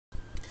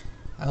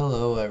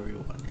Hello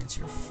everyone, it's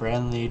your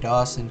friendly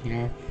Dawson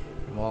here,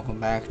 and welcome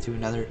back to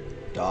another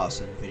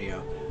Dawson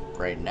video.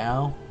 Right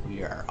now,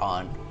 we are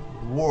on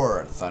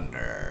War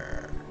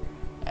Thunder,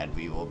 and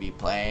we will be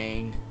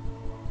playing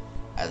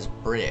as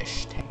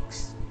British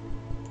tanks.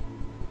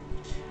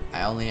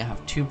 I only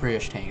have 2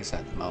 British tanks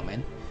at the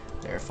moment,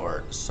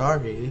 therefore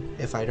sorry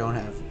if I don't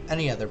have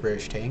any other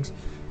British tanks.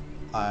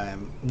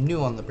 I'm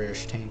new on the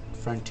British tank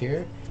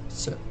frontier,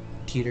 so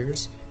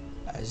teeters.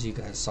 As you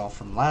guys saw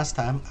from last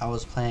time, I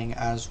was playing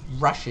as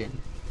Russian.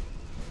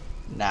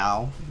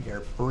 Now,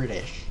 you're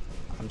British.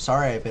 I'm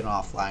sorry I've been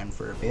offline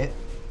for a bit.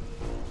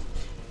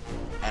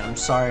 And I'm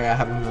sorry I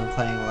haven't been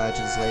playing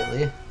Legends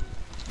lately.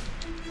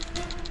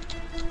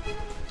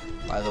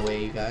 By the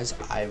way, you guys,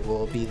 I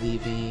will be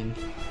leaving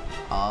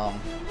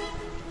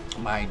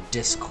my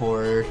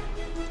Discord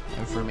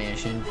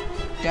information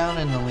down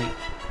in the link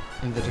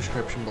in the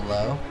description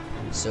below.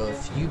 So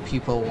if you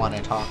people want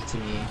to talk to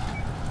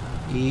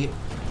me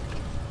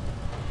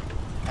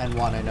and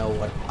want to know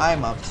what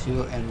I'm up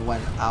to and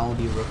when I'll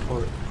be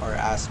or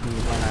ask me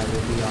when I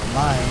will be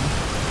online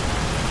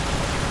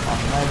on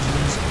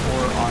Legends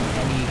or on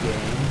any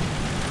game,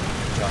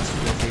 just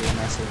feel free to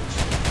message.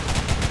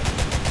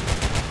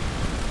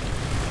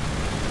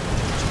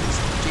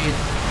 Jeez,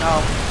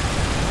 no.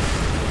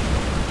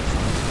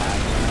 Someone's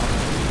lagging out.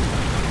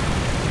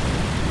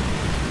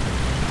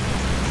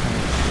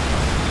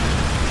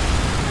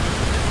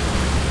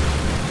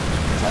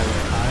 It's either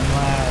I'm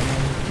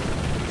lagging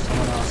or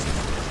someone else is.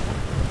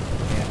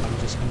 I'm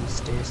just gonna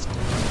stay still.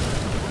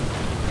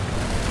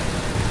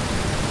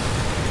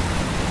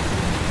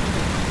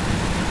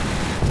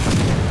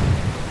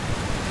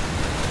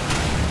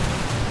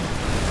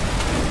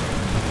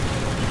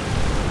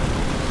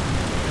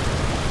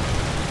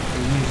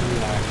 They usually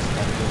ask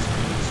that it goes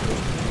from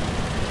switch between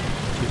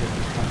 2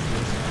 different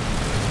countries.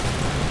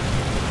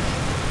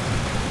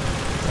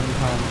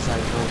 Sometimes I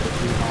go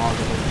between all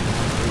the different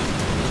countries.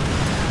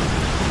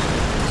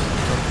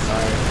 Oops,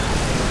 sorry.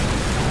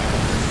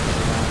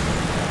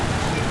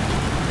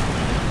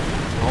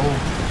 Oh.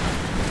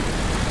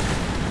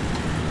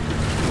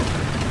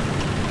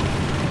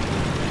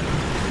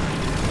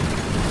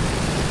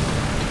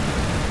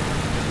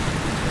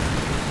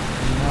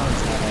 He knows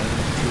that I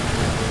need to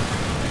remember.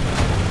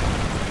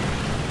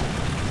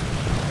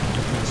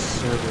 My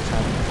server's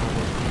having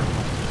trouble.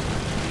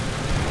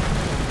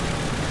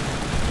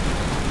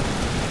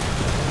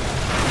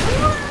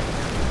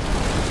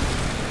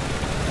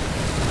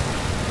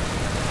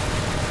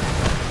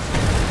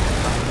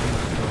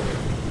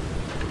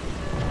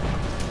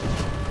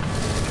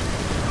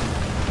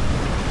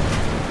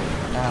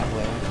 That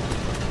way.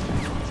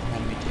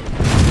 Let me take it.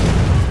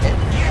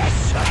 Yes,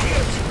 I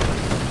hit.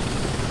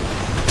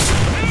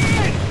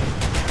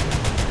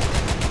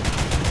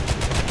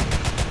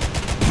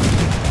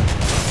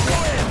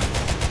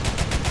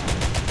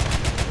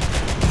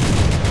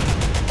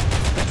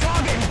 The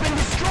target has been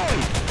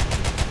destroyed.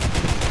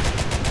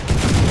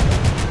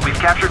 We've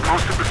captured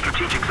most of the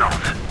strategic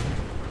zones.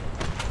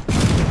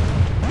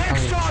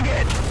 Next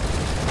target.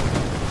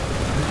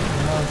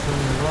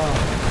 Relatively well.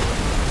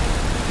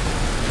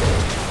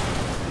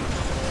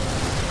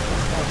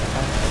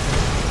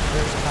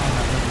 First time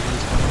I've ever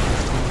used one of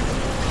these tools.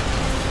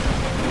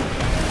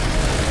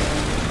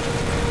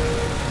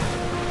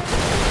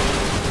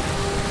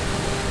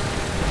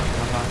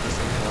 I'm not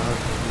just a glove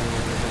to be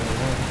able to go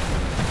away.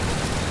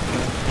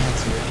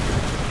 Cancer.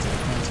 It's a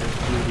cancer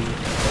beauty.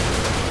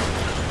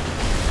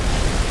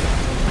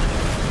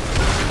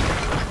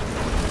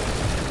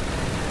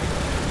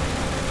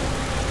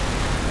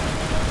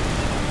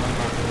 What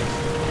about this?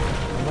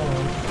 Hello?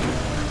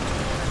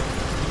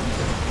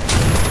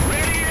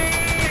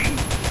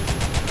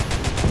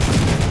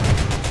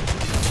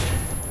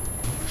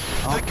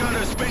 The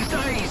gunner's been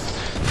dazed.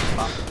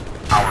 Fuck.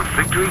 Our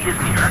victory is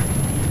near.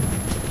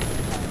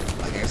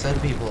 Like I said,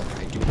 people,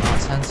 I do not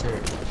censor.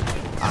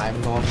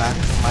 I'm going back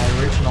to my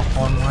original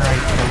form where I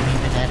don't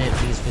even edit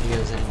these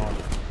videos anymore.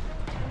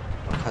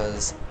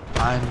 Because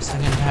I'm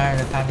sick and tired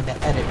of having to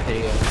edit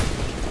videos.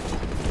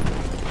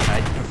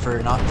 I'd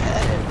prefer not to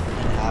edit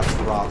and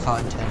have raw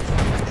content for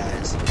you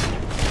guys.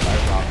 By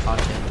raw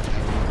content, I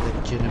mean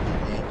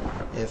legitimately.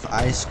 If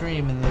I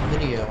scream in the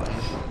video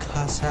and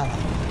cuss out, I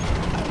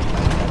would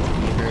like that to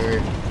be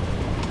heard.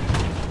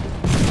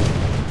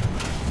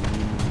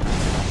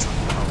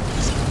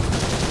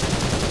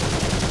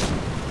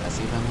 That's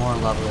even more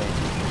lovely.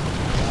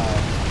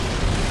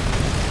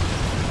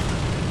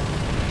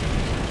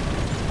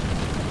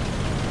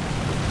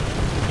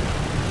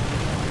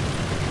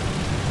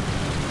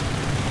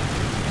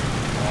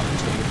 I want to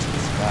take it to the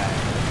sky.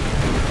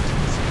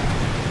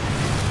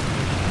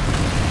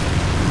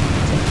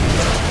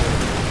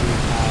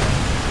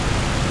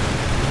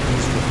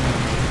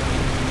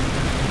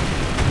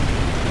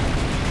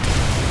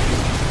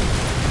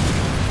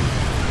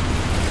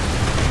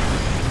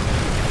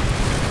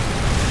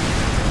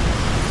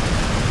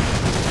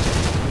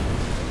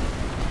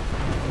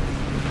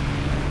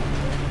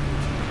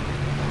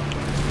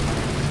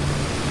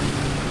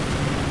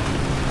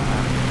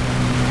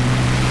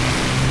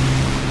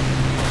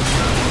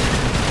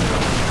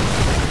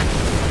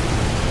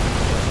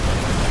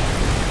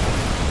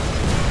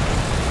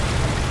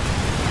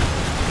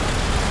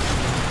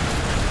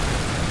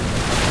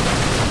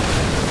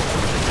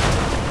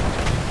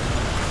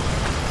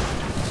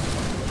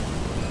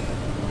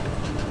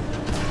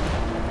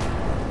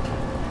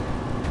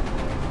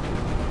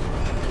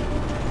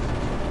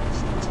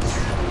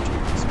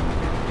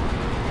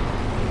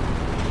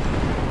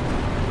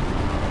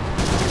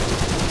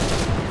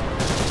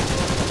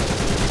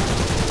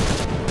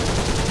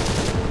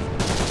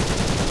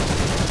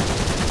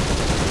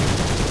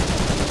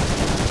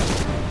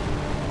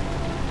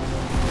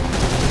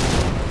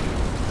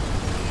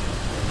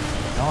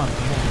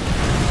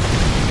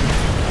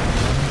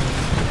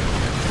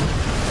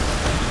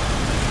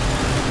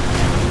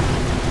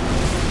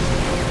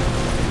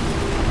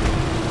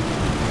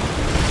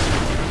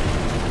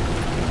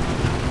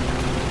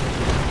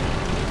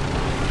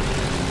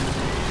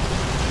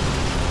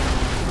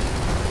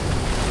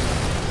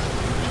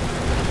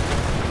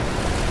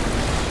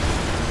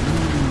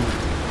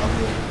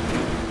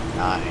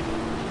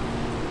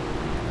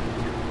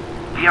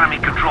 The enemy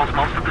controls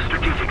most of the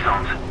strategic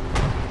zones.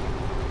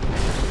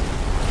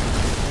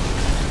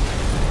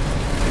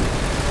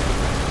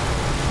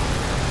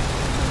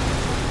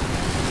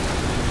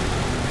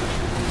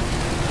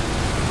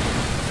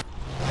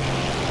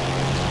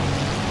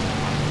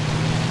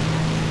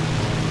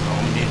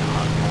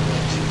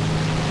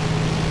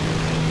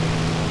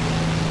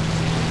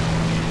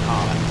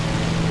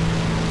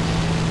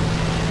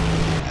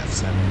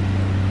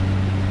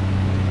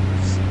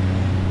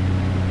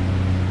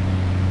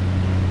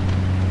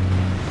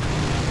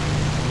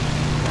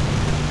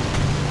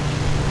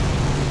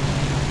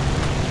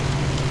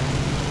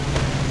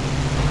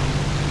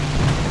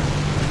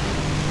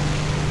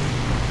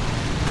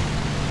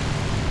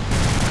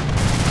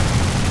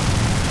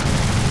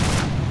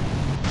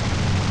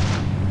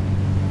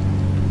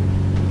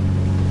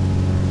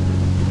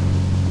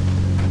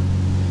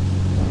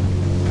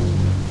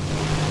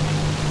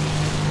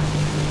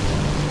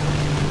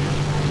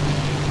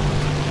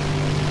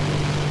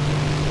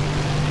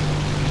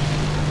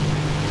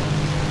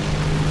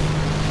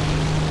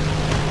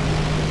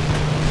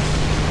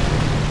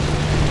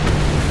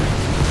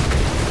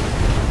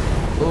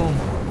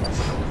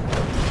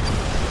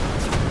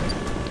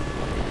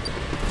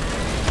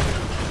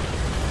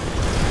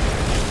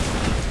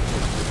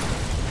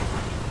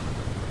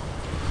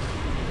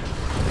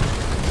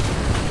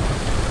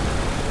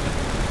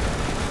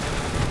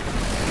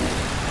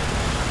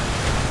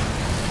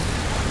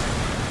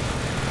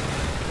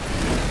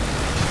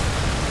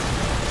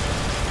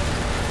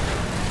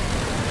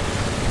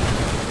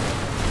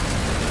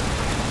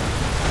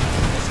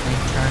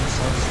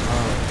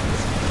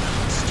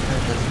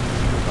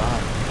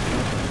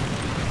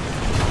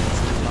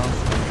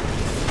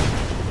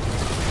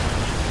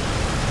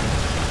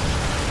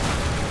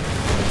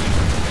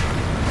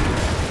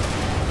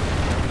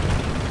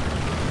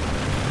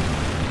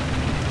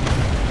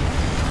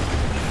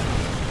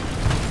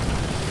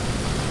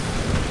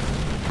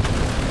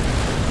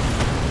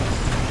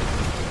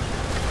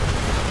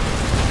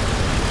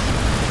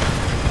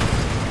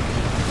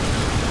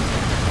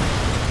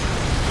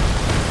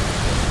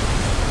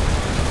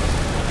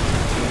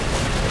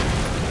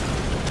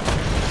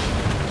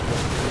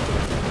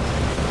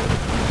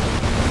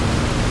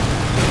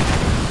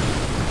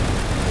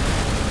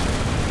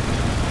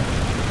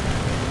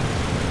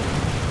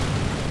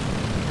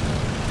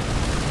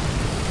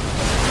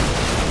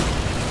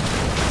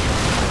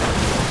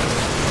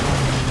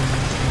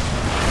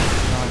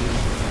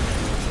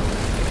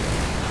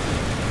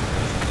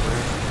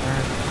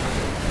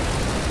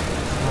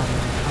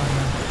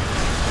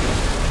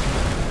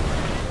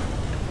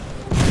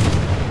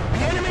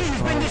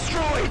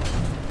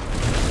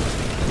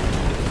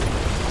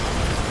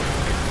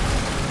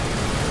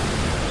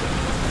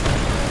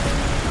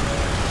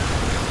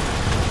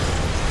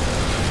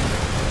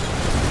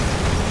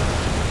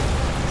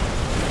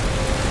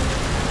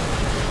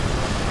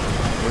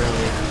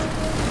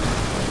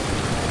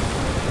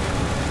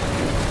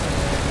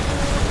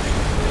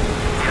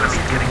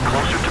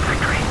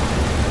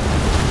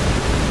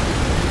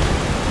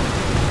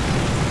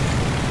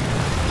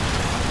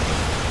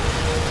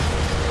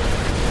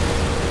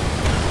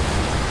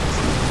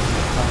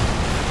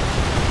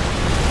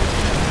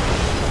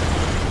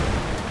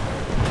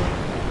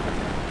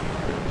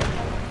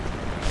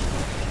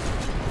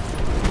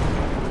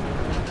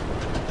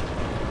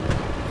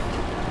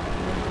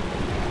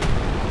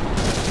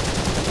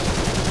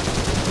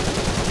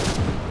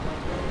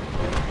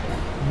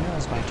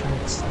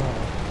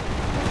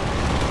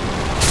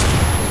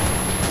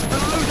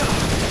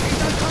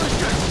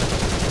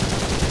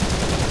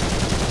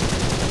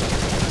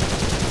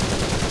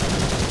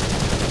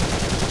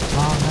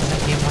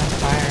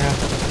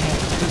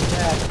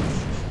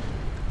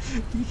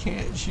 You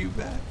can't shoot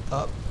back.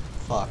 Oh,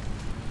 fuck.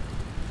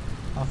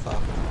 I'm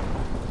fucked.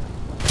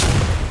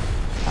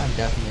 I'm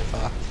definitely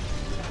fucked.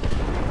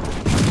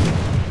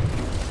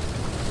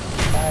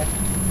 Bye.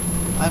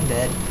 I'm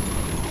dead.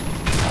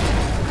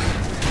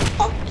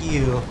 Fuck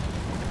you.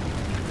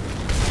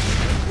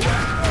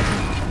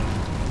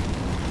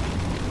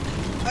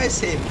 I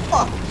say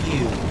fuck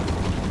you.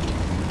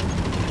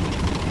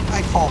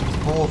 I call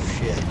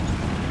bullshit.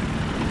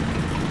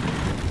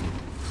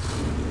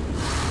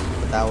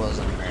 But that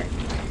wasn't American.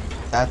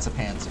 That's a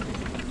Panzer.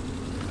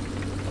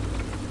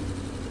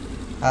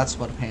 That's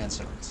what a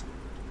Panzer is.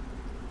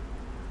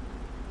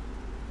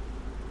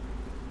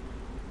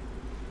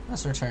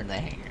 Let's return the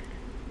hangar.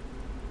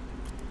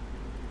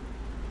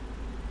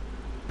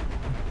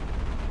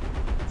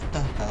 What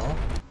the hell?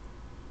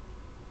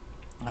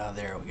 Oh,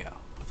 there we go.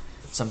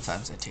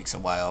 Sometimes it takes a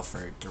while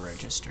for it to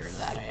register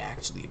that I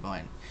actually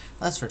won.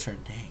 Let's return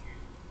the hangar.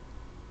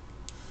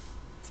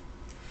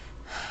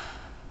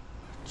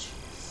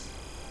 Jeez.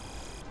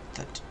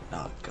 That did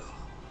not go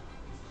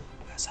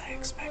as I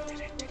expected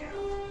it to go.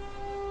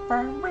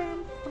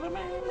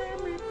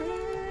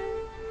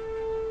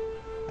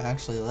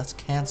 Actually, let's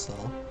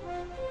cancel.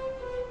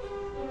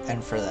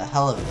 And for the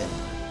hell of it,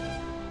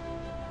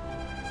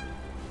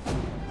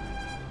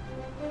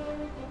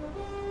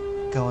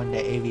 go into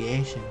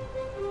aviation.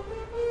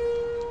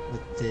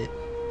 with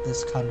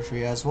this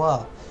country as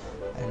well,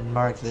 and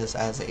mark this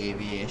as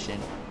aviation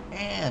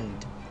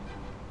and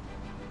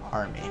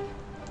army.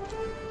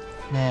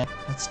 Nah,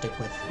 let's stick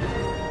with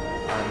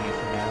army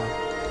for now.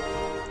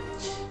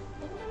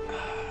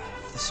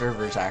 The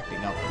server's acting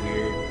up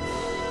weird.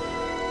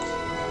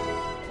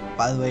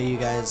 By the way, you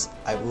guys,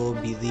 I will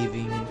be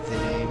leaving the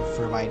name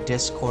for my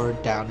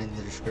Discord down in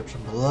the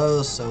description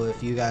below, so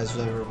if you guys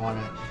ever want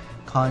to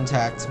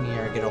contact me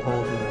or get a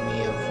hold of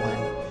me of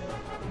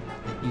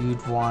when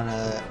you'd want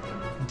to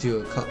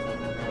do a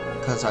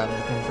because I'm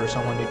looking for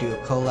someone to do a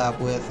collab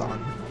with on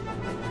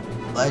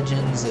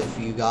Legends, if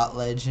you got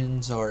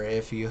Legends, or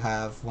if you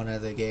have one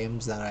of the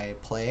games that I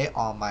play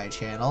on my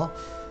channel,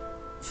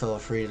 feel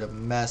free to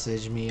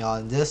message me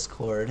on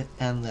Discord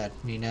and let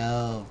me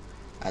know.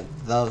 I'd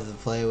love to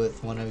play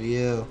with one of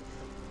you.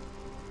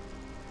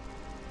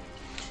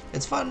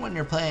 It's fun when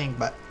you're playing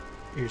by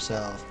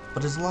yourself,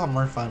 but it's a lot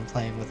more fun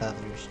playing with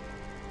others.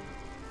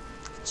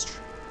 It's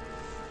true.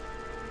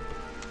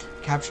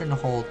 Capture and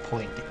hold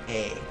point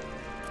A.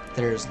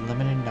 There's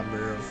limited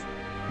number of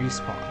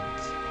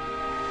respawns.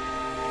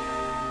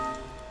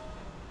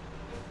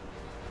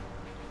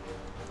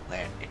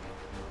 Landing.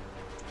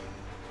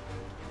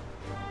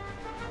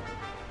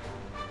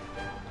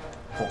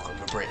 Welcome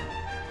to Britain.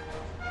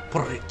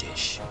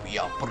 British. We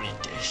are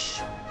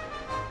British.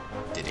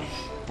 British.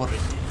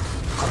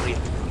 Great Britain.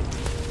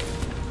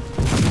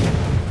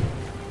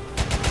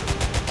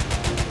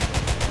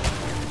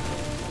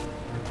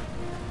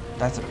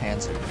 That's a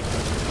Panzer.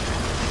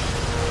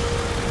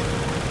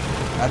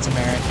 That's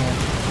American.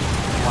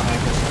 100%.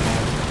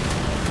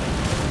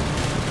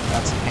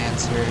 That's a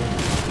Panzer.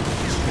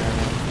 It's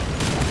German.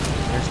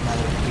 There's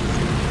another P3.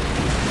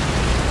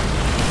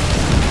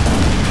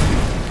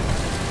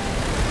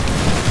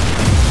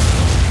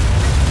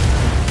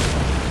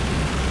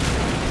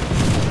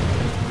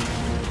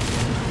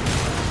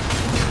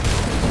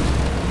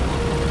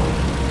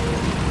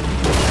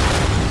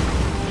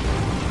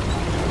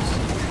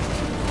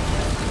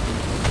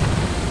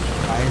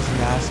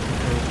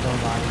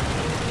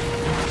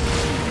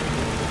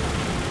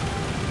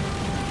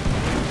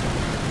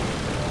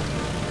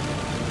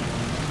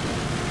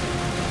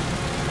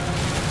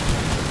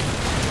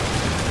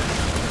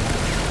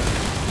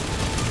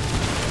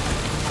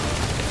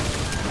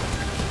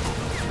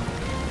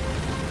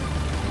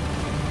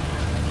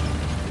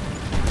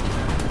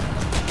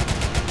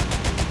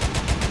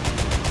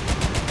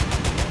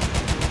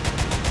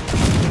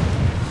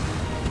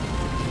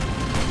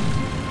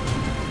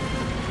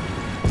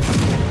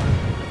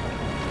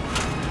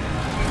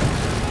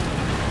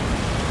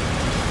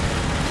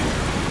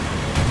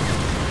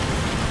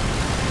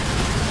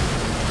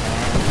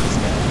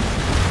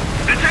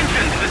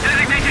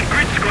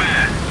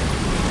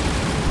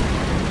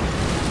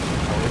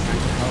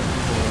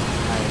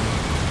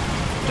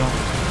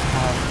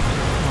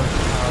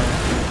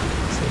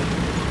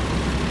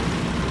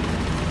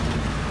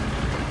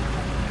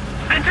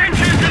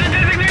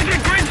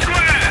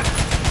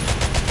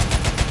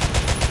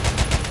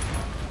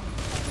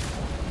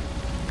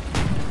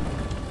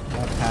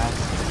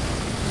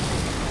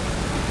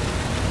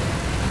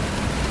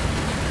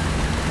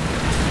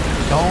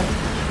 Don't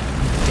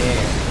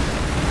dare.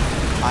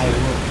 I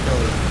will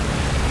kill you.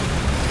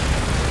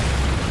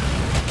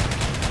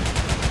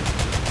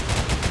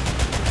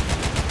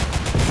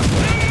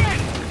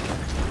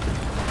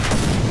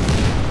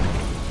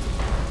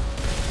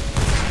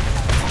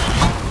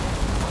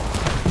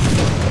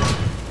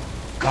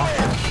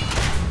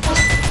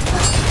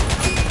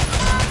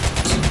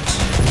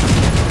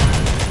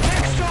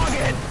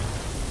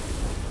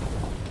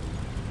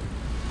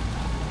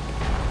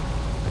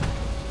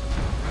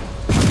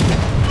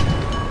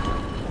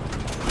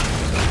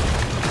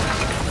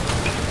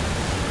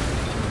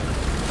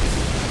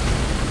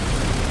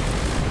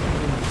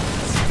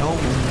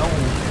 No,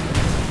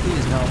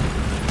 please no.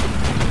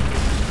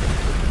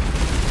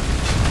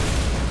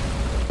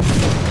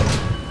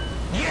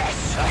 Yes,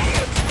 a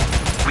hit.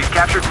 We've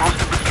captured most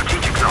of the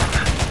strategic zones.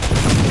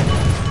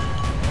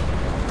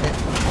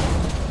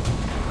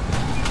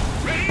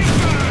 Ready to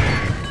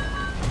fire!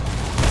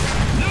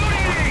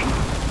 Loading!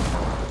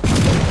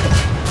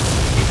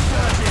 It's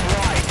certain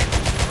right.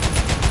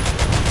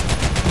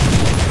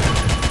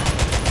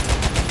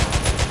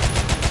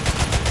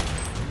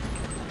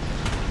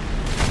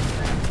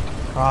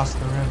 Cross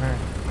the river.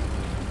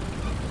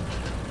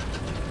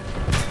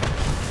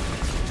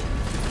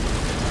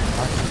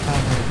 Mark the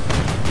cover.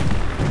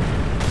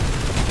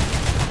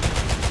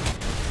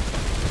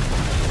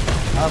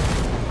 Up.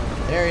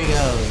 There he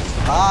goes.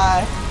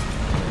 Bye.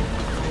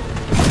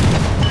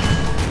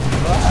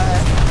 Bye.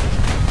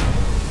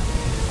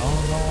 I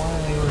don't know why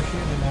they were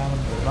shooting at him,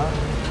 but bye.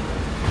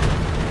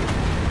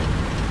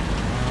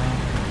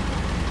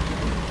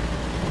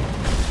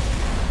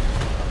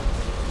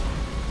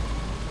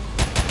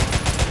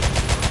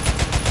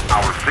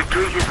 Our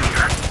victory is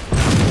near.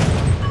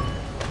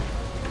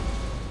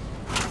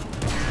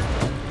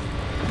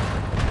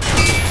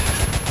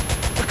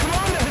 The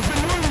commander has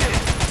been wounded.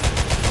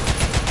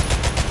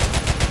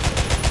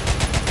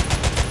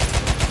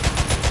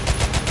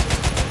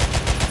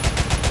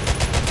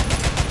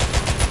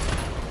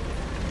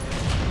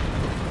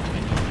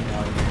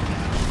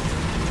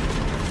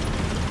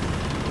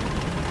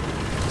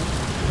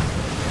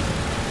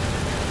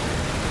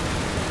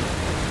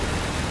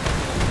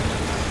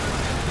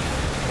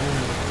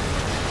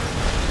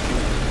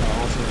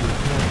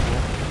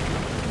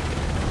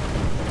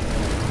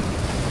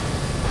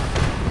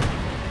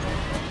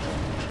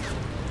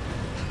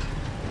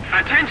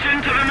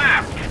 Attention to the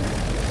map!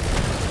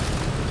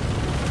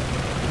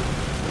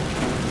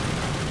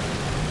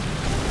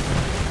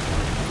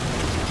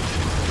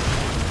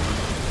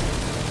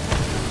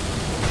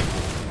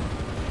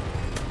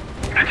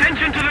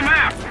 Attention to the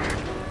map!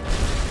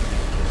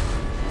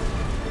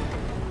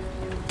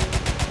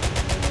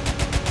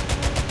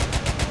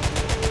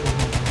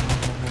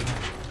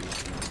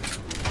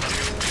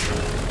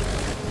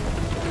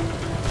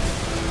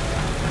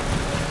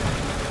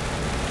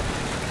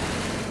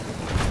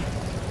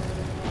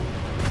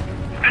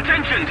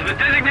 Attention to the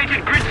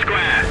designated grid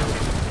square!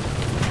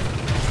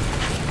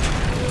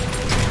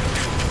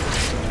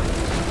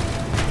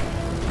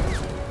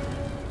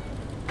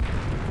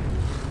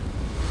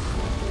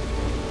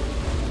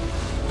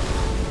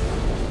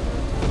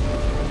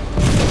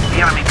 The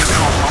enemy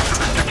controls most of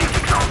the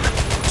strategic zones.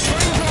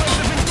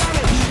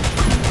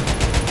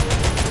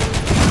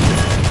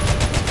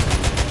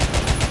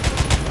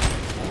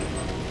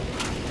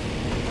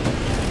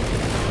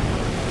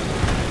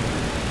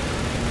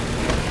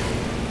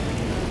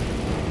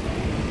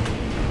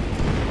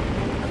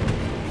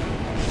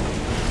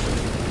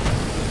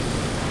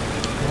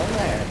 Well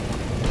there.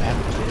 Map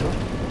 2.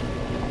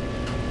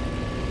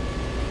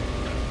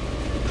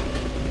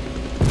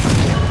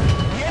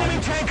 The enemy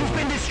tank has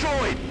been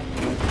destroyed!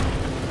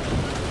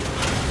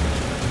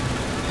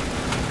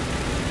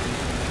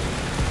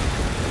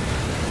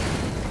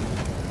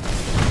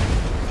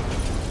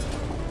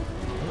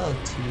 Hello,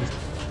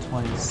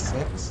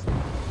 T-26.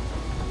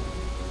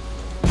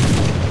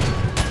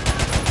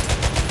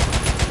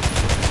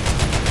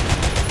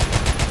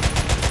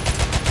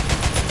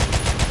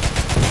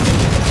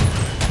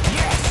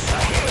 Yes, a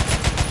hit!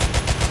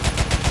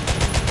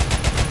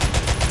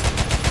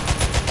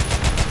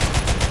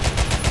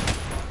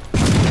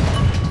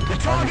 The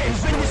target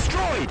has been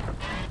destroyed!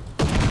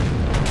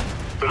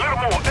 A little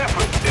more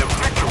effort and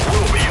victory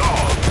will be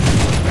ours!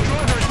 The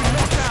driver has been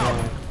knocked out!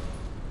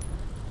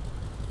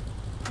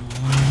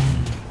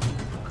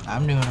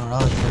 I'm doing a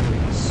relatively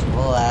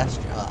swell ass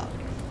job.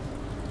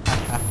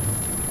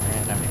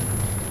 And I mean,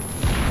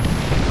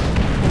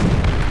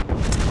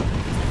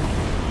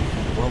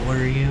 what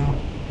were you?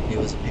 It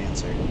was a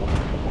Panzer.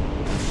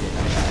 Shit, I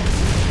died.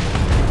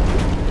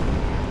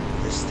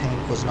 This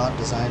tank was not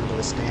designed to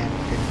withstand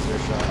Panzer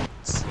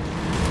shots.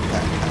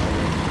 That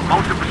caliber.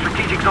 Most of the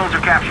strategic zones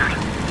are captured.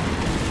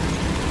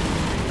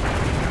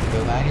 Go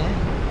back in.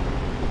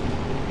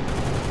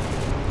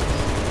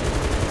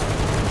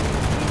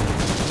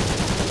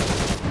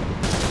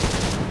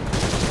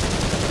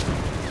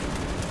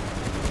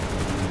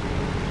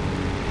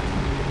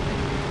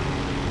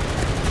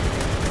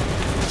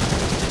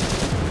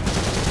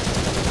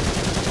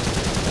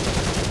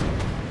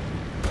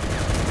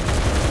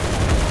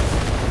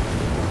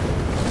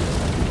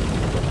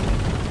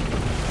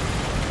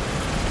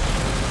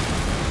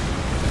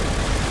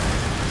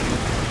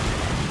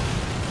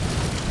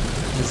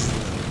 This is the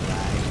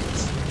guys.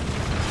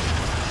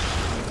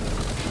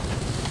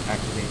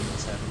 Activating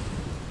 7.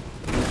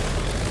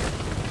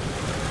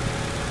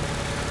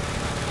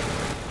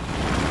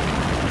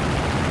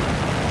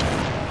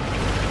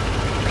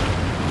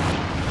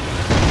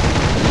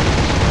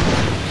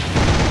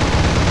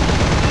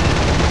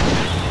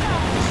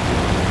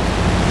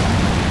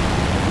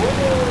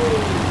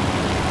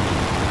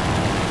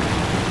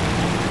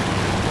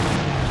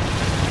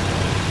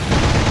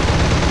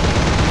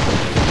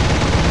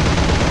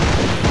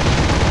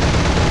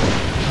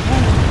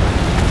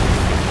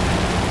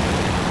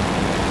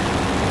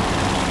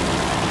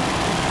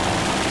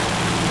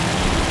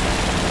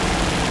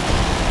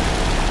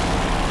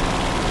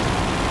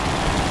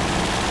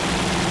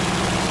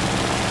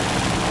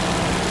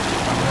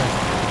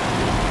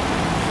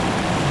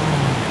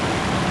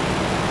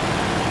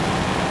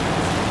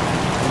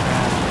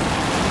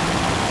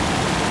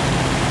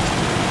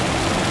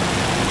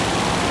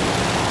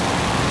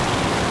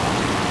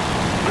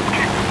 Let's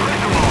keep the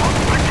pressure on!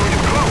 Victory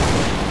is close!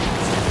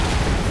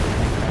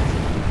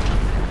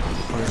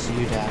 Of course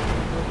you died.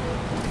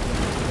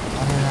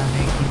 How did that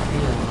make you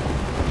feel?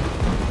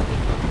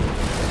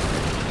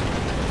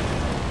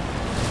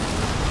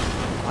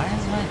 Why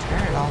is my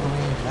turret all the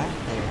way back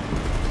there?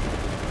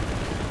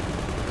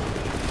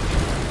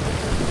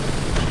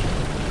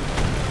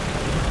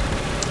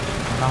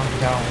 I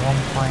knocked out one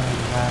plane,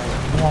 guys.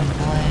 One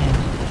plane.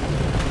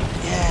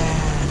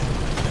 Yeah.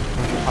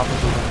 We're probably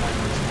gonna win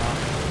this now.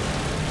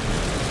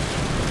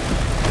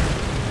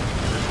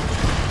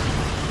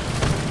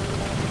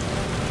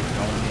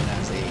 Going in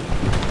as 8.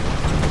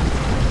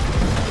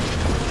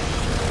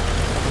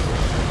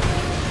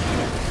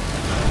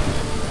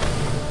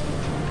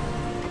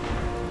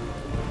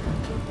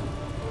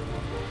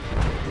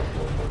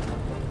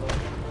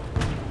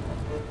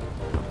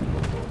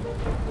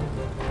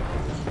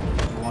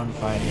 One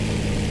fighting.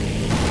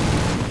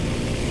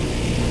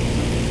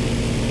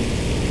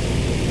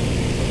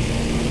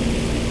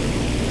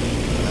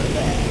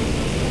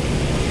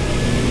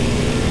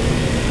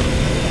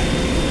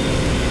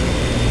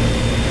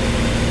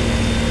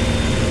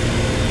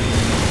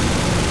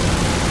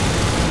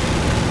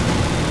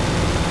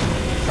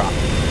 Drop.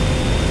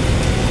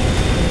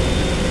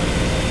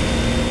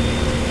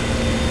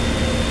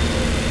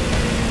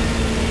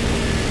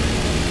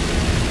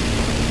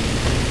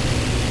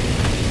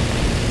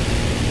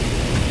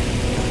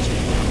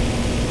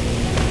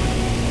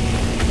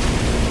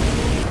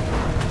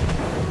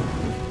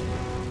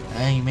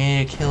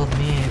 killed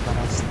me, but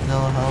I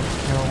still helped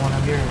kill one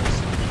of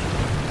yours.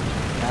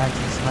 That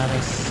just let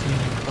us see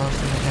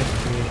closer to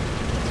victory.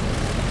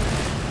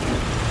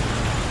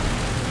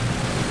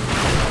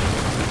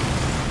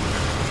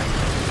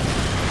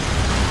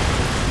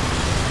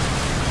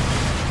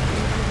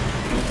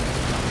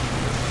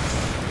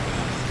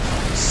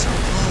 So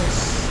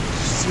close.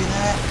 Did you see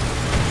that?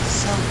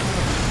 So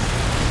close.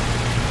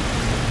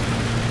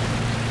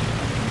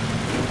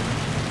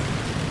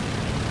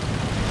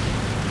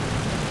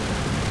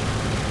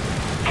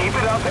 Keep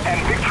it up and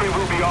victory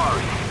will be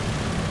ours.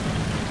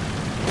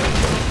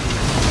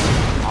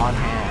 On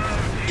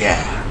hand.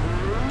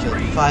 Yeah.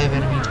 Killed 5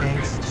 enemy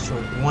tanks,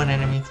 destroyed 1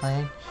 enemy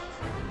clan.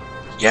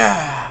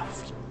 Yeah.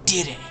 We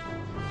did it.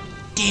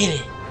 Did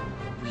it.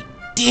 We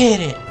did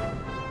it.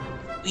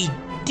 We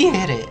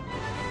did it.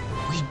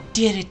 We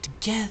did it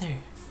together.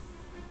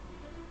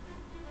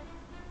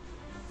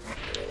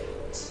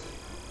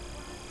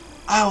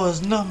 I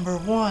was number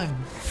 1.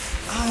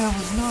 I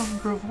was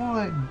number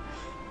 1.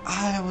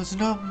 I was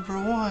number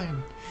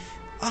 1.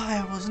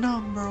 I was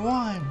number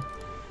 1.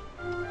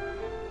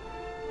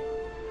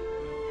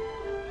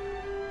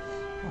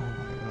 Oh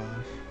my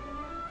gosh.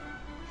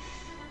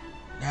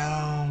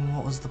 Now,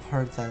 what was the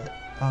part that...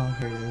 Oh,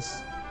 here it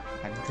is.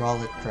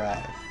 Hydraulic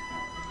drive.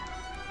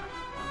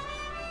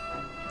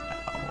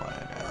 Now, what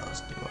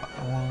else do I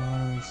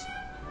want?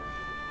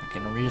 I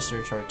can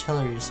research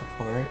artillery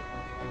support.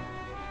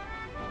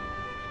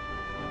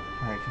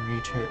 Or I can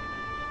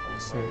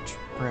research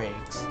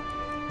brakes.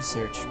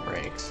 Research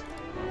brakes.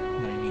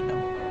 I'm gonna need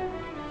them.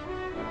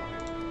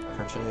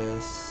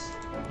 Purchase.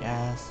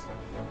 Yes.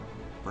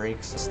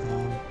 Brake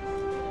system.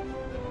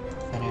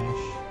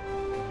 Finish.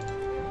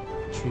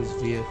 Choose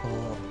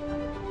vehicle.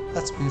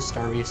 Let's boost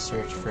our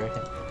research for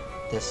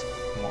this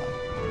one.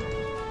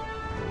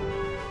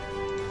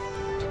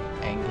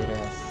 And get a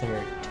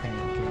 3rd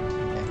tank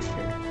into next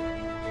year.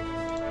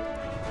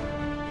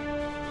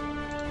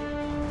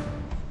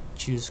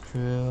 Choose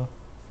crew.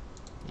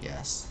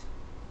 Yes.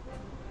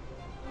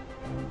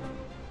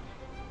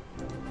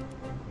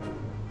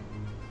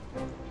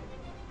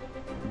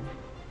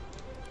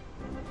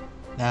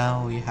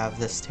 Now we have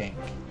this tank.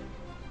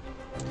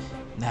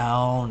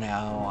 Now,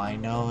 I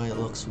know it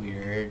looks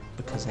weird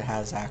because it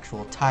has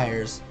actual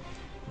tires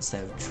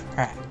instead of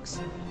tracks.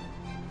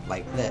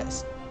 Like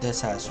this.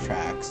 This has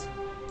tracks,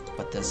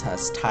 but this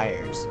has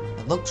tires.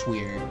 It looks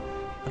weird,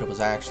 but it was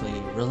actually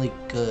really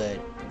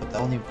good. But the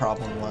only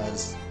problem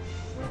was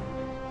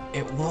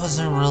it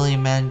wasn't really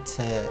meant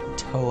to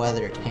tow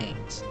other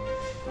tanks.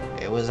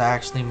 It was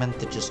actually meant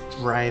to just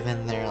drive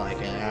in there like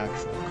an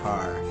actual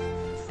car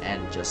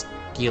and just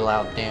deal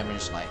out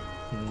damage like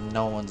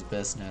no one's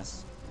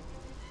business.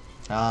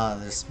 Ah,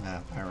 this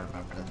map. I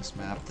remember this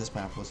map. This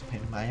map was a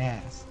pain in my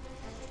ass.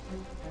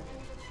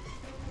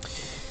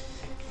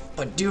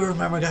 But do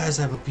remember, guys,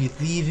 I will be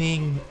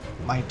leaving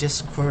my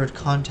Discord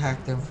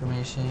contact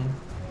information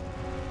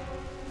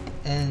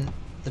in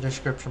the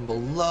description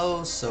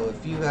below. So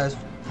if you guys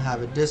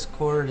have a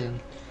Discord and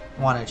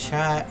want to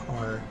chat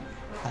or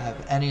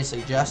have any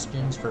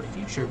suggestions for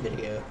future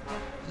videos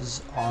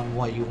on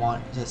what you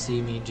want to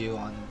see me do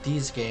on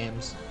these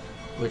games,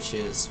 which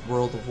is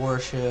World of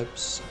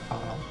Warships,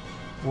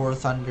 War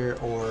Thunder,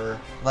 or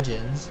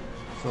Legends,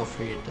 feel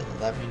free to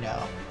let me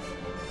know.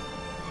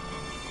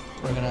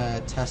 We're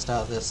gonna test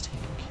out this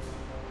tank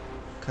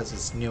because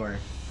it's newer.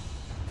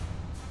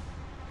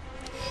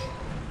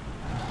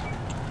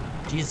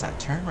 Geez, that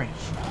turn range.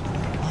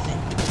 Love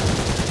it.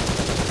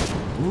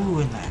 Ooh,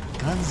 and that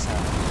gun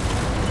sound.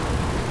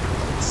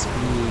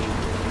 Speed.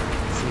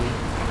 See?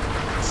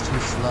 It's too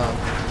slow.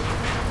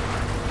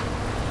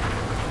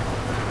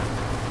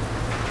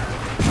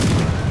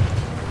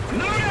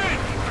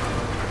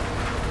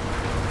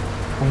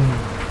 Boom.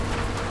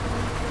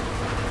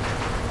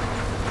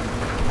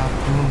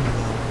 Boom,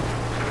 though.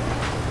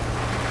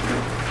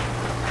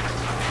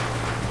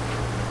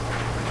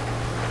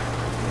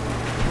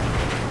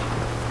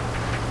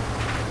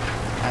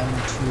 I'm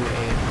too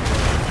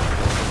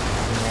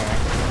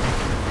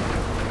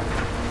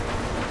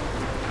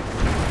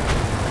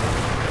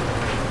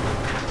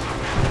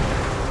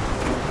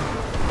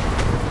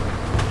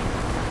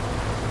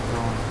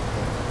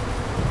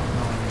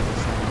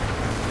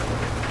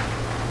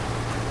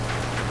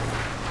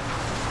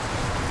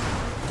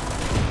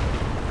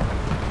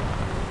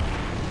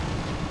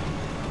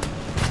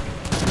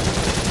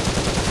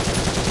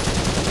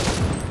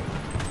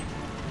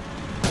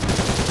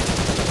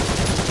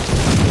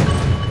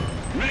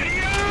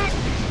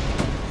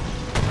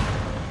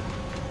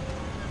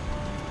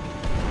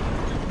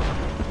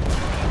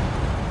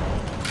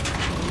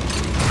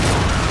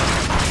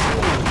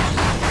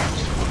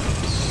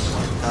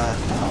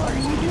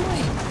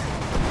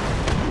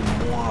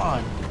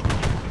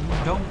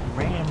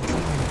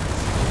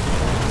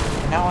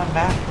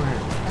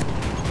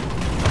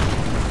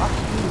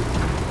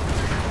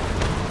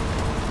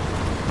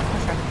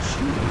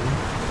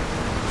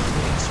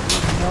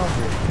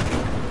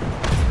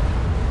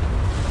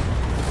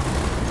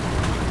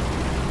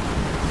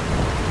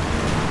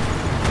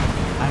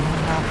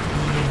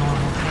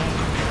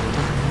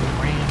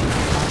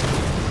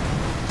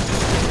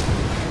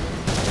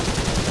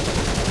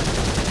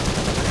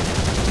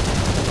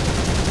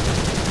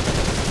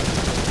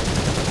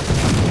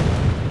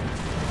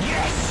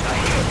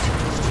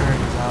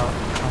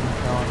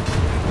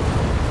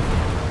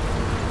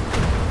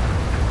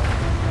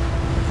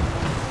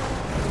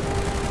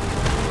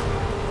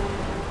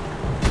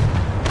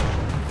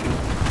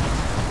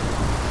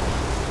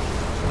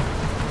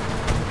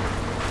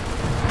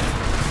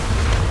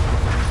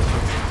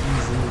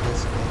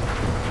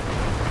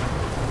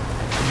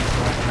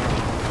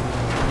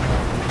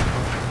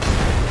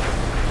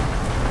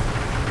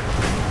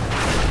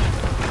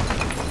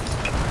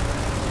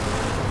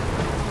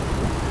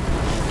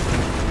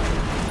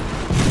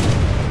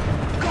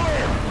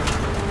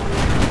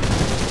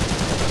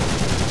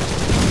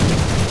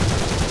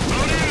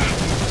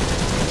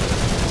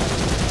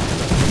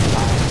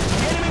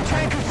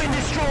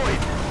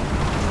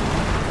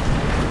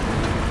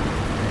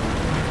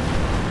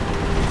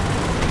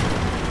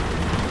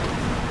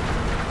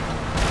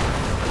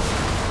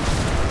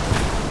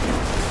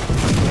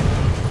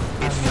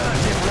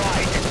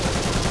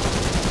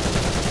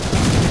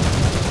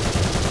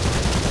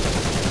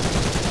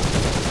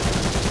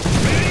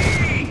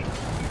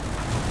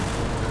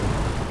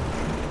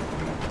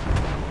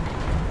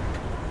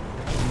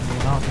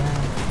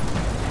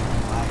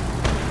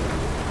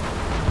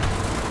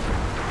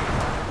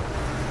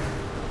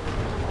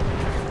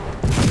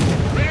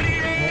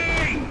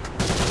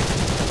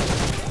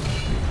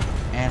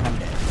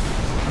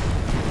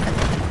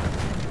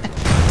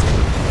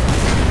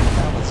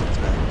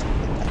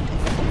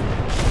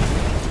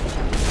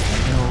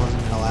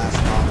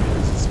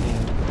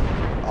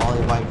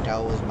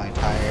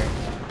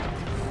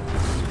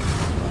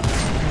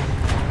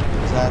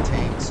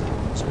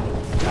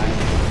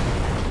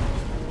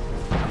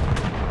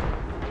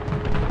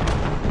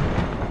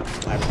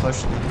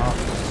push them up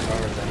as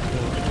far as I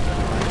could.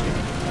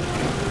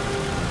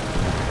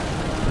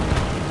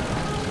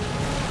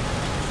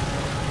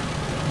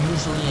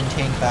 Usually in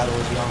tank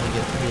battles you only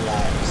get 3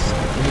 lives.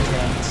 3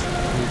 tanks,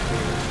 3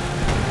 crews.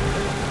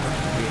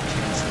 3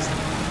 chances.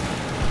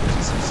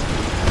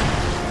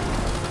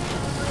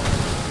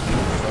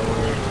 Move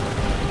forward.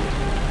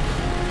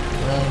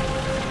 Really?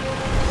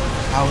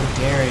 How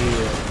dare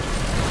you?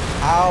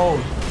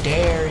 How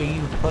dare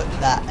you put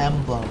that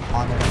emblem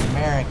on an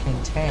American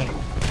tank?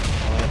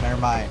 Oh wait, never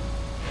mind.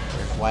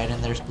 There's white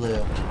and there's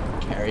blue.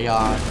 Carry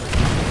on.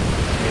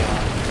 Carry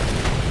on.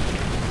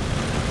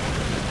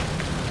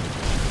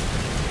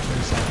 For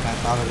a second I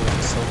thought it was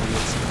the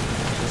Soviets. I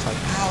was just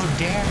like, how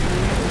dare you?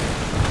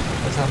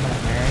 Because I'm an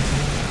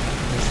American.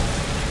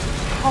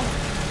 How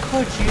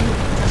could you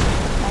just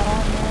put that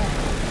on there?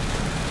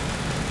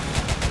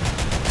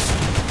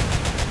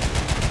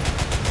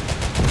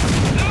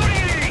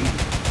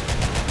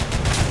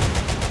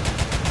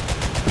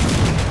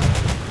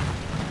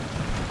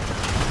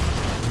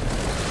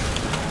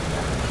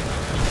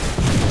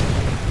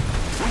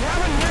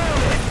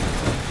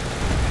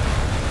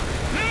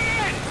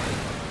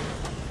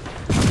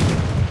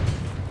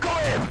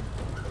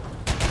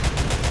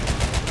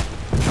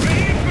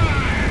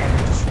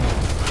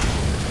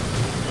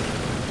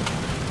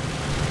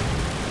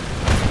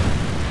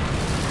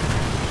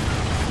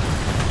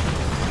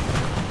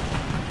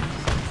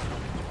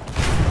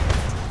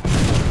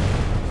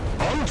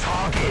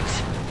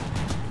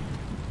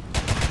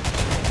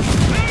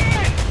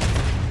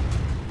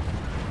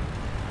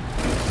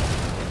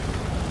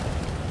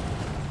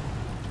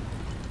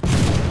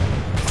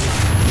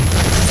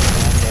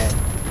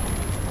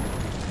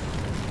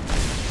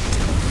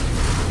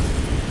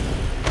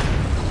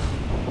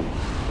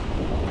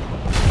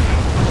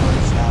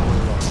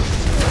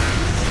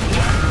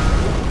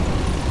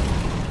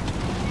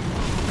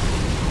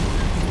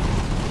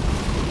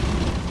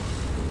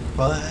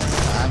 But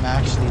I'm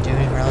actually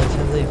doing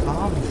relatively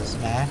calm this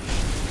match.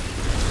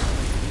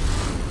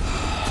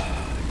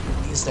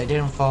 At least I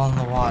didn't fall in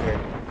the water.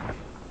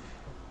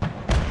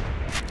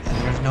 And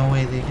there's no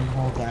way they can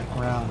hold that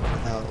ground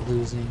without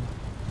losing.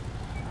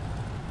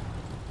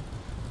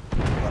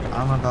 But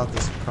I'm about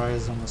to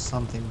surprise them with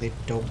something they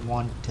don't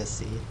want to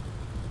see.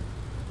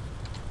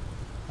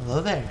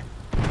 Hello there.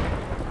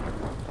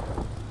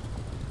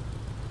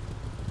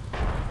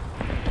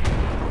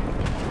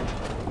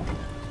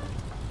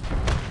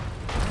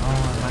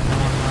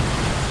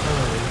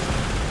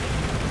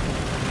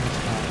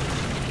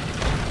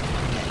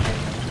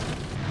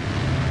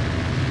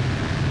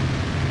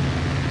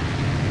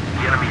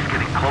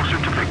 Closer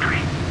to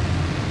victory.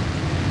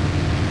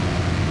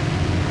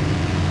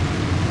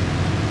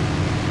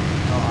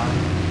 No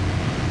armor.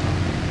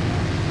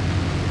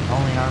 The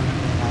only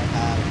armament I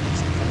have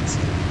is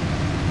defensive.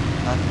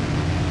 Nothing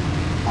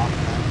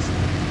offensive.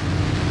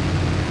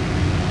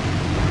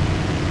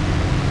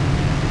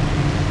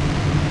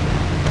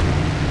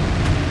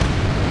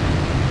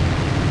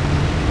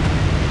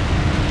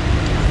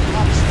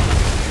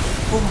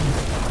 Boom!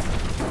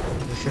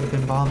 There should have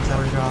been bombs that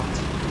were dropped.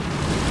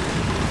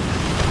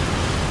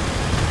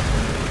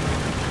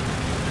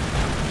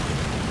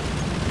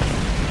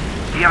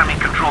 The enemy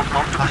controls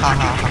most of the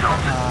strategic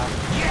zones.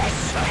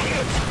 Yes, a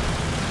hit!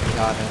 We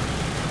got it.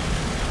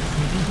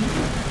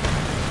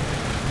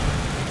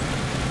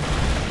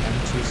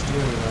 M2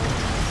 stereo.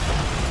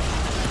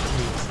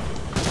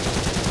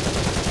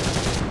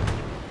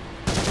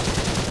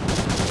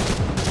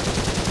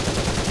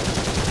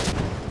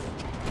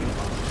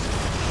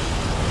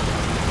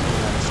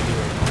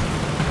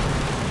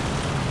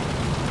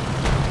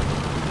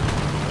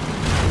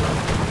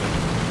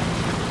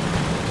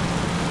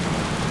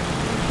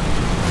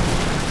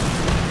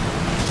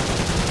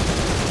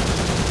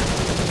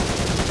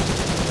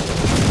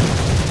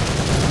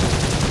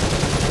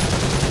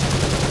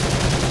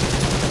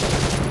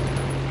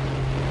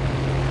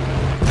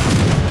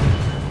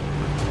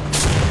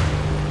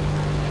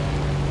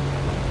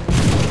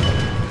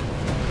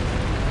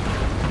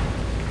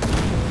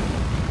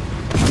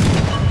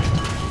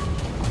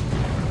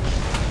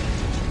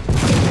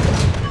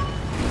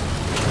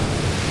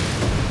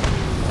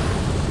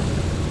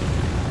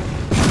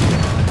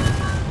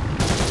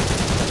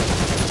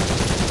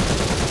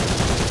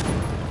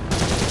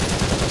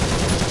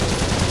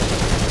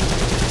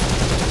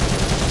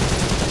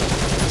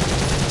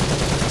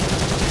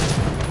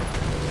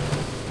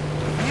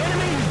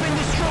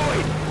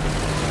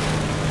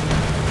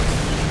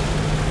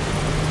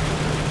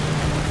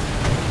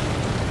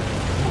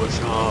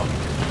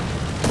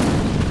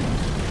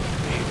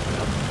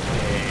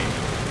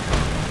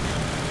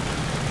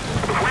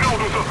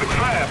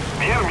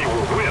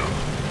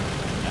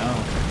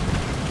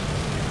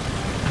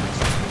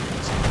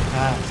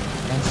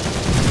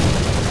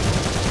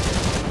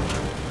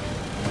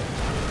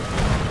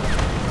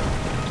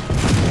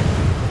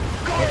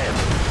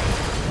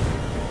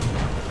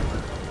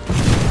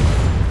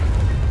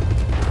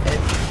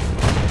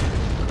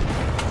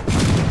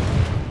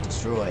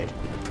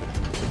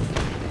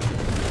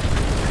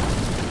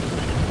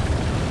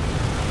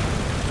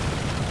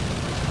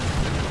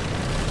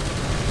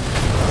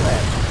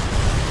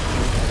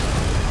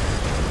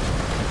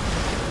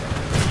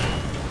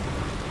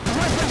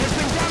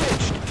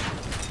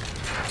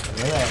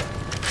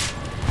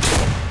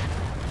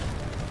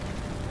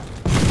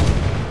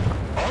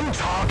 On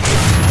target.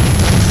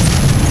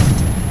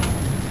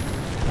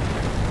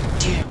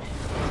 Damn it.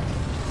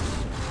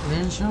 They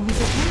didn't show me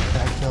the tank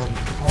that killed me.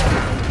 Oh.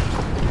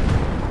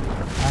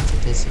 That's a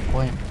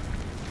disappointment.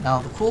 Now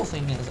the cool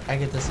thing is I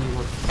get to see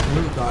what the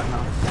crew got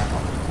knocked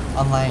out.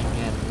 Unlike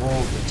in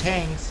World of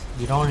Tanks,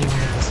 you don't even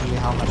get to see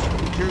how much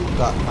the crew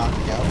got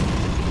knocked out.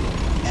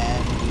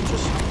 And you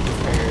just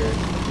compare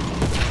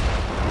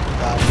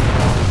that,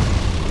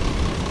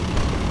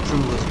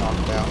 crew was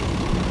knocked out.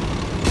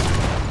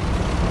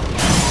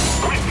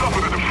 We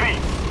suffered a defeat.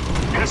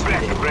 Head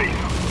back to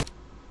base.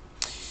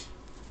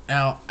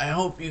 Now, I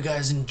hope you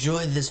guys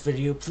enjoyed this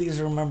video. Please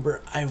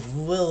remember, I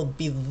will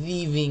be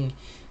leaving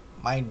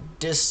my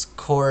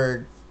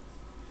Discord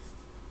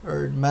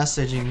or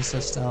messaging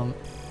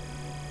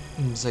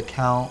system's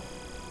account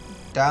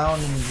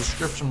down in the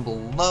description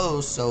below,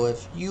 so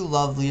if you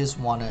lovelies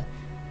want to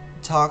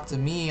talk to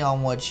me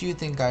on what you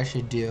think I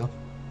should do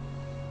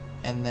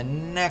in the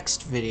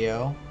next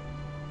video,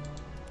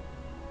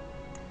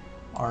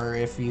 or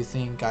if you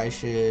think I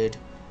should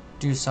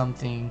do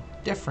something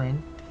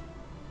different.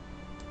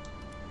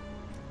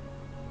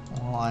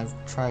 Well, I've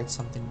tried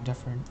something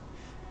different.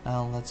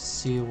 Now let's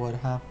see what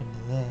happened to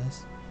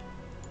this.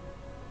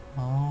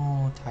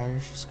 Oh,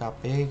 tires just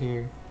got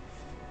bigger.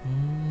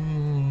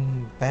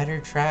 Better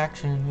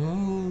traction.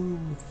 Ooh.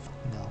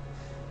 No.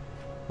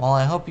 Well,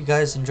 I hope you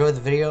guys enjoyed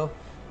the video.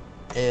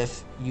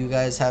 If you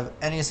guys have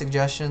any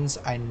suggestions,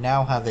 I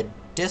now have a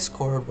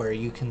Discord where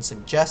you can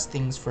suggest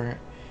things for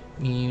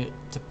me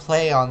to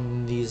play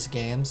on these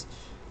games.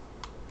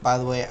 By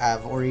the way,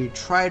 I've already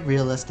tried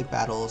realistic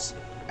battles.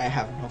 I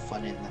have no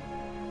fun in them.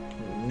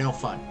 No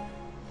fun.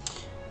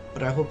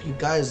 But I hope you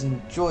guys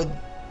enjoyed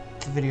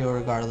the video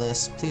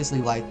regardless. Please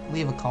leave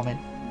a comment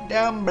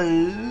down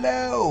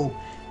below.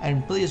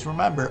 And please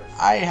remember,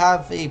 I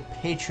have a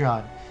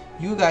Patreon.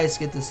 You guys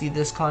get to see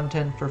this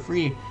content for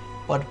free.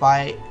 But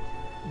by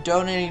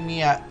donating to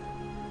me at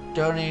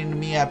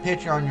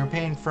Patreon, you're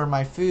paying for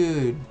my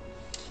food,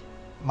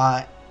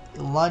 my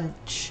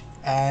lunch,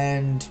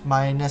 and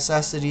my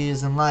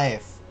necessities in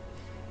life.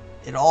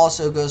 It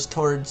also goes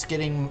towards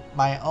getting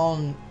my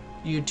own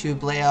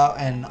YouTube layout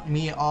and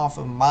me off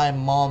of my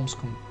mom's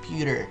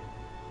computer,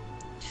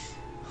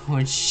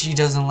 which she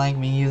doesn't like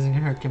me using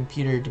her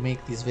computer to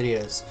make these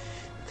videos,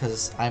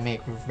 because I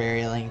make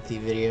very lengthy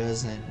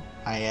videos and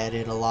I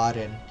edit a lot,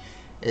 and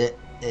it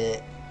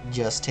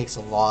just takes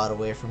a lot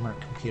away from her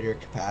computer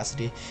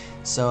capacity.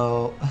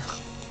 So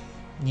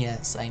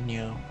yes, I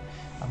know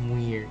I'm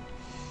weird.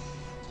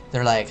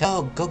 They're like,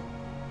 oh, go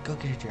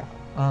get a job.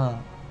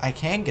 I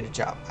can get a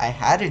job. I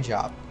had a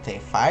job. They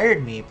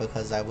fired me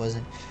because I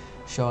wasn't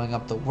showing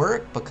up to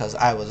work because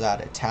I was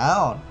out of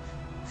town.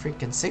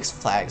 Freaking Six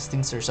Flags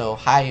thinks they're so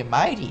high and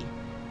mighty.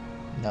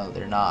 No,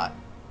 they're not.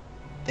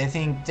 They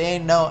think they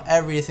know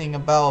everything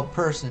about a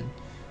person.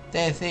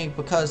 They think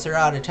because they're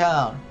out of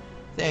town,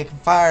 they can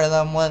fire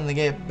them when they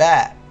get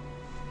back.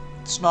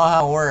 It's not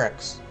how it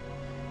works.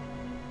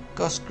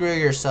 Go screw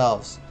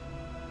yourselves.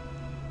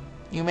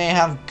 You may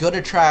have good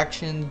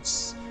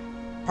attractions,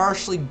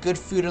 partially good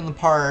food in the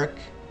park,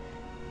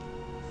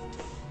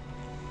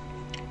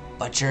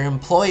 but your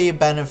employee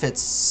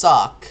benefits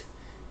suck.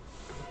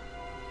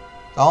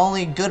 The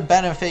only good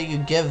benefit you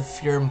give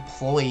your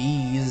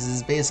employees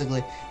is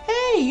basically,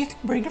 hey, you can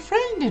bring a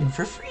friend in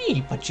for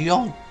free, but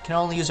you can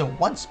only use it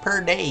once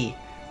per day.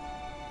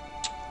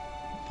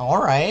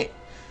 Alright,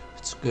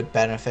 it's a good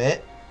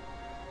benefit.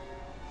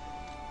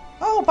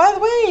 Oh, by the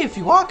way, if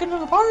you walk into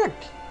the park,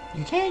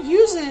 you can't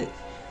use it.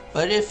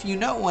 But if you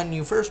know when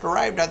you first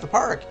arrived at the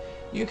park,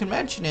 you can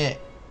mention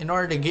it in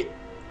order to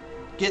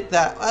get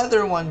that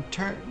other one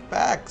turned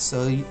back,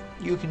 so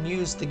you can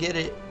use to get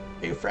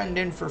a friend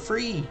in for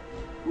free.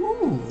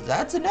 Ooh,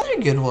 that's another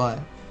good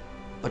one.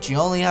 But you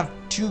only have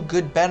 2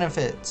 good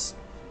benefits.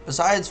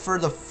 Besides for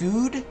the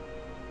food,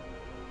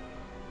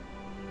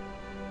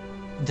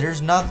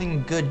 there's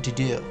nothing good to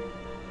do.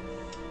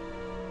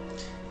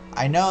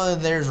 I know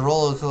there's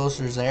roller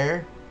coasters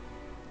there.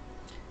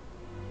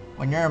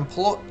 When you're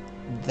employed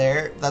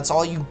there, that's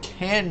all you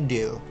can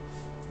do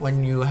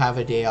when you have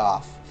a day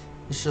off.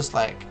 It's just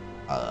like,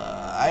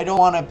 I don't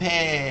want to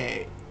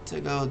pay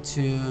to go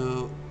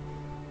to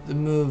the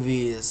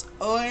movies.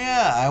 Oh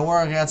yeah, I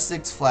work at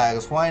Six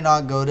Flags. Why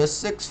not go to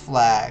Six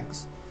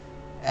Flags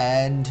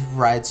and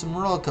ride some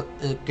roller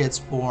coasters? It gets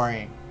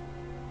boring.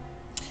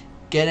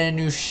 Get a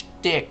new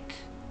shtick.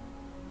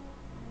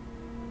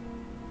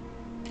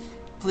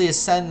 Please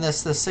send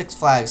this to Six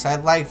Flags.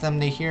 I'd like them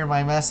to hear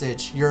my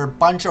message. You're a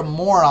bunch of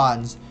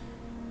morons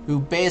who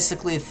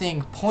basically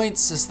think point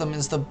system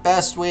is the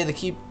best way to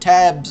keep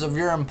tabs of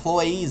your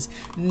employees.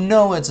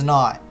 No, it's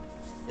not.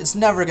 It's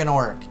never gonna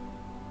work.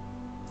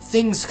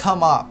 Things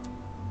come up.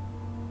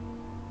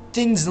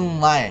 Things in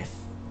life.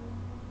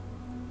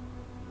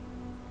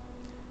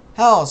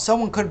 Hell,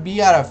 someone could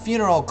be at a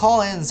funeral,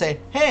 call in and say,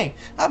 hey,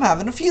 I'm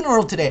having a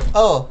funeral today.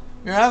 Oh,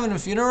 you're having a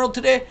funeral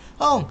today?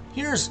 Oh,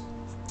 here's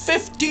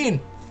 15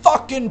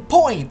 fucking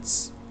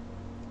points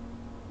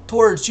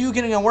towards you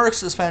getting a work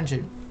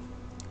suspension.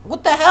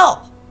 What the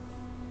hell?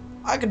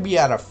 I could be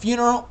at a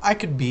funeral. I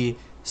could be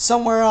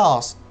somewhere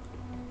else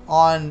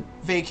on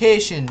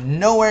vacation,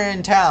 nowhere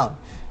in town.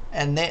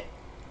 And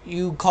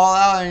you call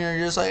out and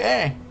you're just like,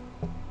 hey,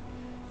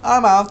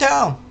 I'm out of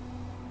town.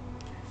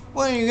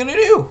 What are you going to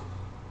do?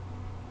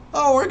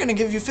 Oh, we're going to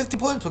give you 50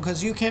 points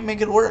because you can't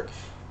make it work.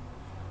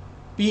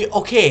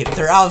 Okay,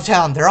 they're out of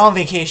town. They're on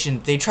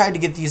vacation. They tried to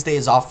get these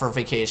days off for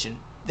vacation.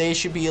 They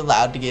should be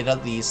allowed to get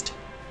at least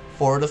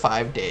 4 to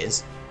 5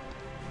 days.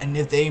 And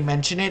if they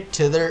mention it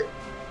to their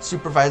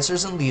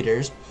supervisors and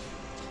leaders,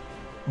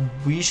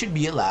 we should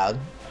be allowed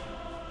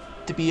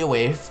to be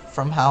away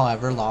from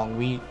however long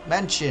we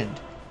mentioned.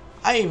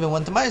 I even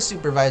went to my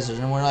supervisors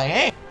and we're like,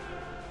 hey,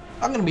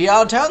 I'm going to be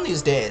out of town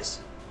these days.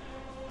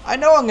 I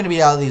know I'm going to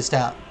be out of these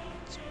towns,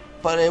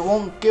 but it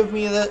won't give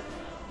me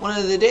one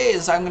of the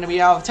days I'm going to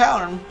be out of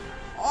town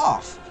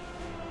off.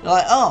 They're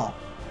like, oh,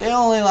 they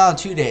only allow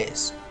 2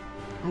 days.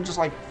 I'm just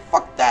like,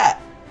 fuck that.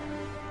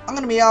 I'm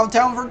going to be out of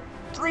town for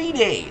 3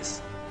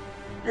 days.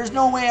 There's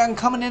no way I'm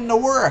coming into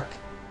work.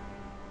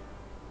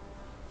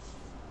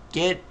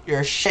 Get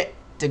your shit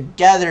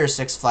together,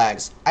 Six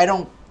Flags. I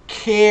don't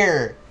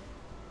care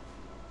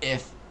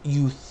if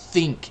you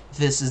think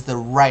this is the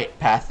right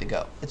path to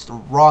go. It's the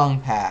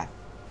wrong path.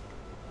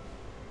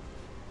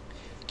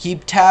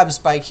 Keep tabs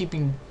by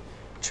keeping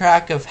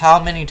track of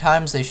how many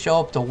times they show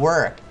up to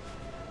work.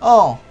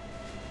 Oh,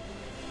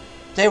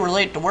 they were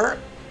late to work?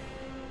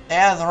 They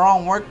had the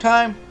wrong work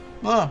time?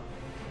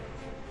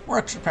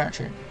 Work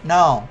suspension.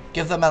 No,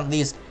 give them at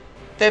least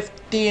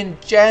 15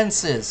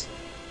 chances.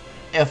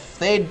 If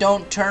they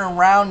don't turn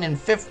around in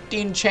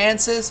 15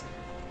 chances,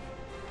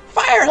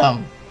 fire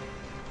them.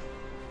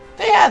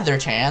 They had their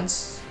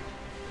chance.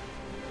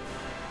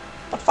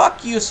 But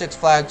fuck you, Six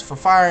Flags, for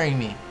firing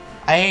me.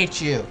 I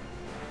hate you.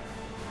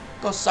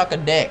 Go suck a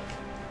dick.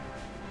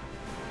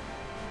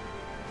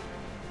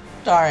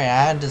 Sorry,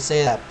 I had to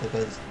say that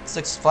because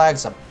Six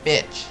Flags a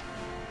bitch.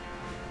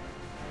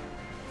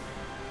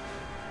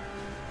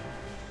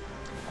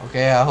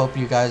 Okay, I hope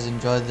you guys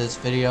enjoyed this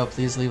video.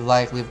 Please leave a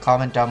like, leave a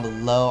comment down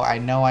below. I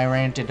know I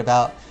ranted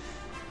about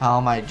how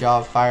my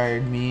job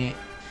fired me.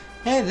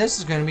 Hey, this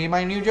is going to be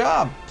my new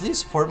job. Please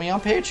support me on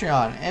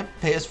Patreon. It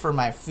pays for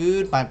my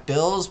food, my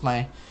bills,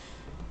 my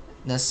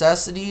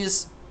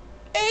necessities.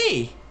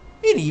 Hey,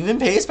 it even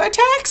pays my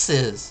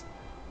taxes.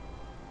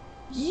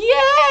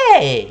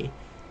 Yay!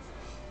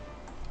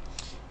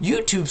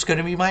 YouTube's going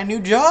to be my new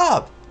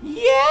job.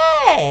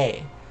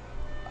 Yay!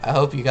 I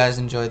hope you guys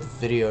enjoyed the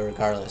video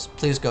regardless.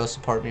 Please go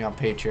support me on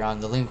Patreon.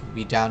 The link will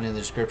be down in the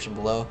description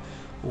below,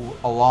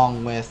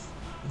 along with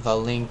the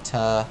link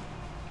to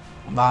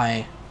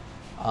my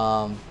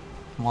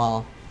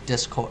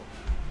Discord,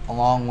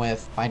 along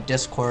with my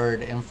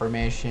Discord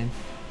information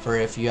for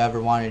if you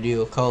ever want to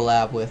do a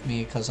collab with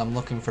me, because I'm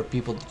looking for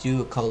people to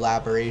do a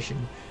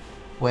collaboration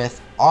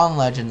with on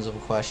Legends of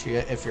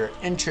Equestria. If you're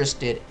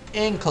interested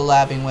in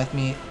collabing with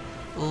me,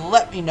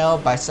 let me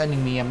know by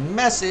sending me a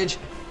message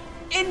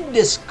in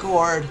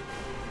Discord.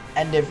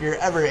 And if you're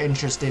ever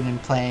interested in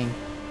playing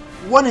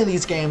one of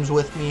these games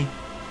with me,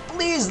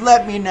 please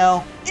let me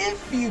know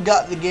if you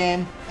got the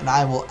game and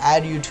I will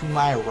add you to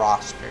my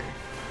roster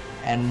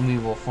and we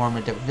will form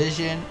a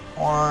division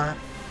or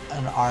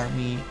an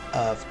army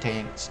of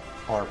tanks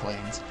or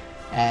planes.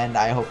 And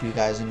I hope you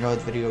guys enjoyed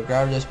the video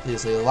regardless.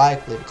 Please leave a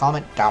like, leave a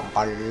comment down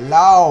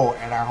below,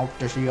 and I hope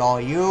to see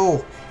all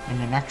you in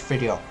the next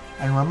video.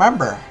 And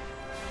remember,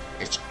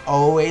 it's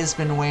always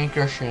been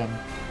Wankersham.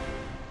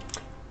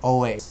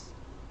 Always.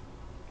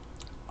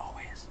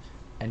 Always.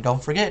 And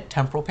don't forget,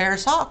 temporal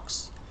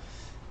paradox.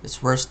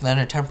 It's worse than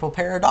a temporal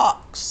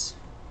paradox.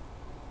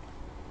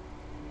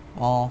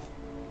 Well,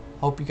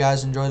 hope you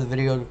guys enjoyed the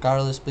video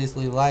regardless. Please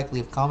leave a like,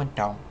 leave a comment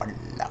down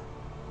below.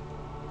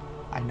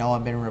 I know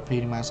I've been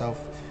repeating myself,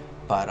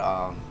 but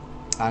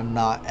I'm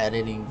not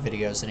editing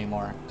videos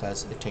anymore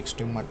because it takes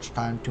too much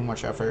time, too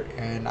much effort,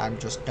 and I'm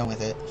just done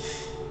with it.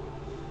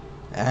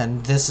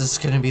 And this is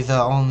going to be the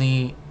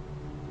only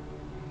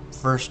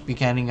first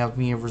beginning of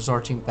me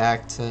resorting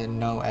back to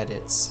no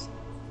edits.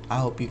 I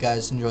hope you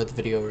guys enjoyed the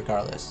video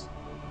regardless.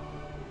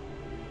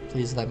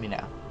 Please let me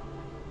know.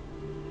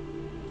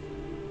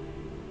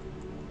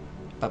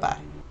 Bye-bye.